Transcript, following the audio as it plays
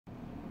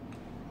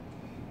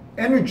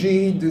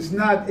energy does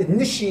not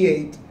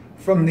initiate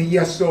from the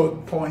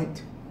Yesod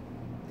point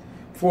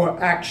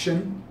for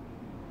action,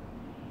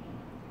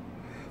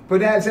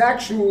 but as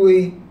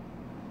actually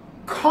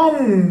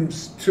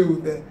comes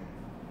to the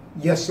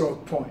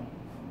Yesod point.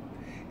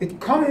 It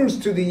comes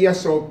to the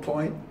Yesod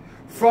point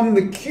from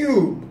the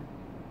cube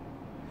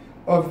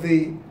of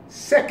the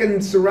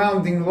second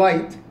surrounding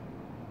light,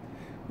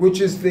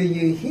 which is the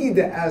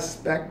Yehida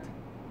aspect,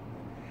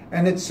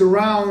 and it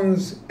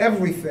surrounds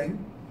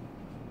everything.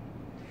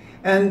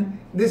 And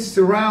this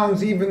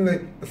surrounds even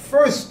the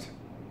first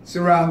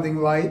surrounding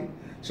light.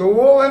 So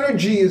all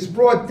energy is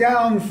brought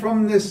down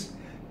from this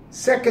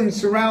second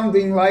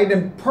surrounding light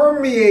and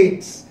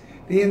permeates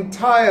the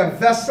entire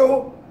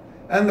vessel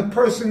and the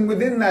person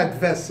within that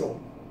vessel.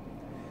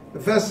 The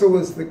vessel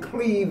is the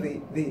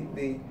Kli,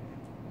 the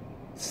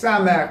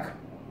Samak,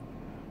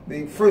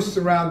 the first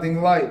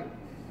surrounding light.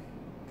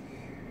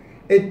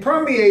 It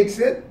permeates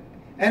it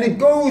and it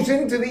goes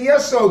into the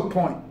Yesod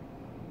point.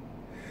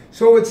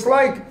 So it's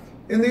like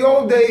in the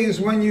old days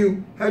when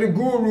you had a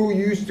guru,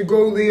 you used to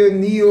go there,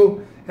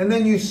 kneel, and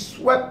then you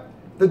swept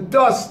the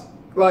dust,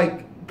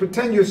 like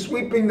pretend you're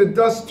sweeping the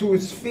dust to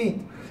his feet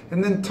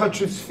and then touch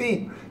his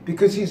feet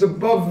because he's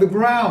above the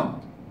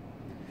ground.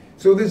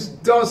 So this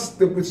dust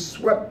that was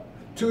swept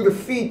to the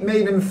feet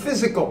made him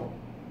physical.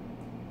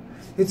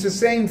 It's the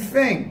same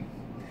thing.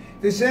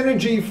 This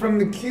energy from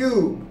the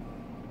cube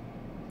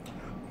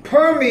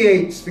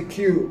permeates the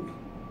cube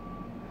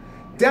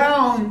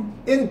down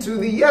into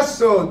the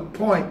Yesod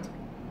point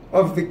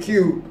of the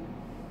cube,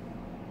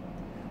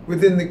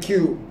 within the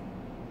cube.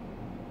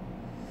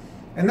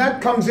 And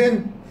that comes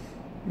in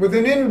with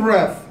an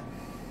in-breath.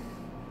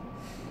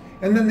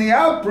 And then the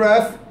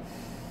out-breath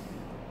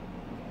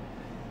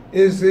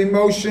is the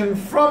motion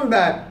from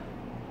that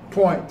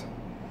point.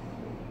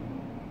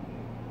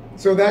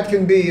 So that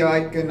can be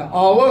like an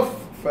aleph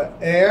for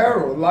air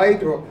or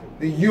light, or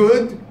the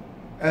yud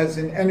as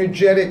an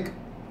energetic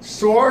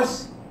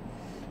source.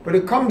 But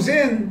it comes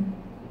in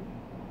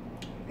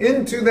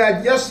into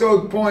that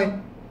Yesod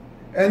point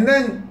and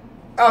then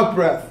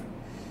out-breath.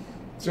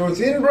 So it's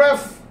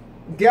in-breath,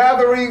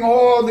 gathering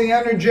all the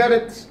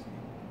energetics,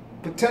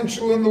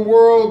 potential in the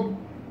world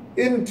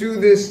into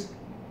this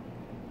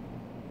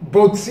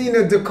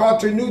Botzina de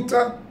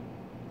Kartanuta,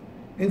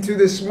 into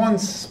this one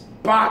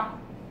spot.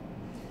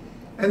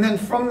 And then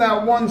from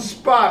that one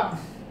spot,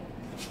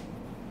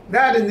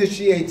 that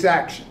initiates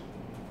action.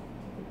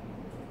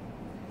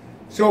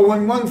 So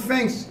when one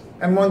thinks,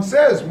 and one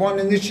says, one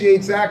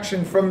initiates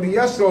action from the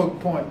Yesod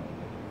point,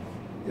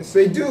 yes,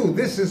 they do.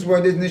 This is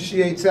what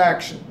initiates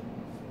action.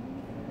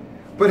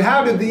 But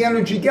how did the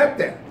energy get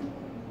there?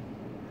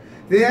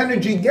 The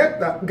energy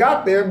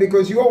got there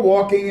because you're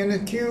walking in a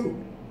cube.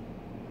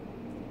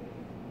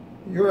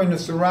 You're in a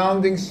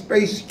surrounding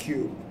space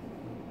cube.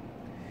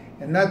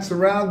 And that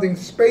surrounding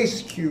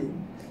space cube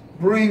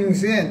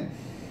brings in,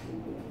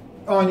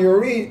 on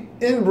your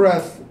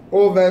in-breath,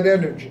 all that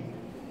energy.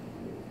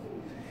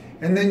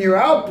 And then your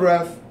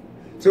out-breath,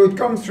 so it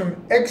comes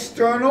from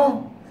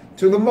external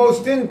to the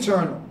most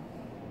internal.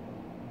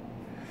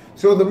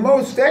 So the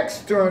most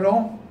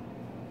external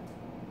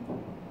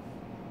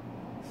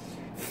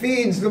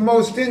feeds the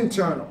most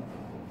internal.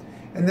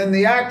 And then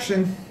the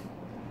action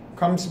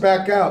comes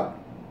back out.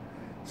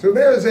 So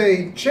there's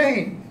a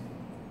chain.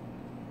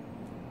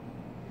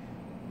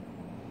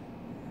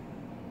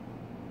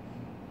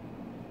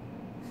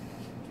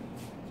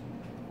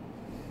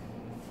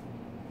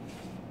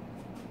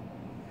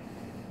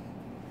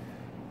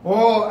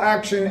 All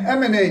action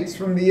emanates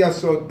from the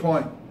Yesod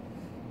point.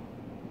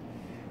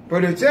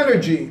 But its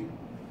energy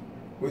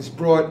was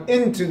brought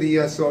into the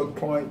Yesod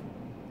point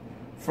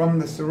from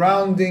the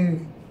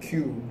surrounding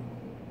cube.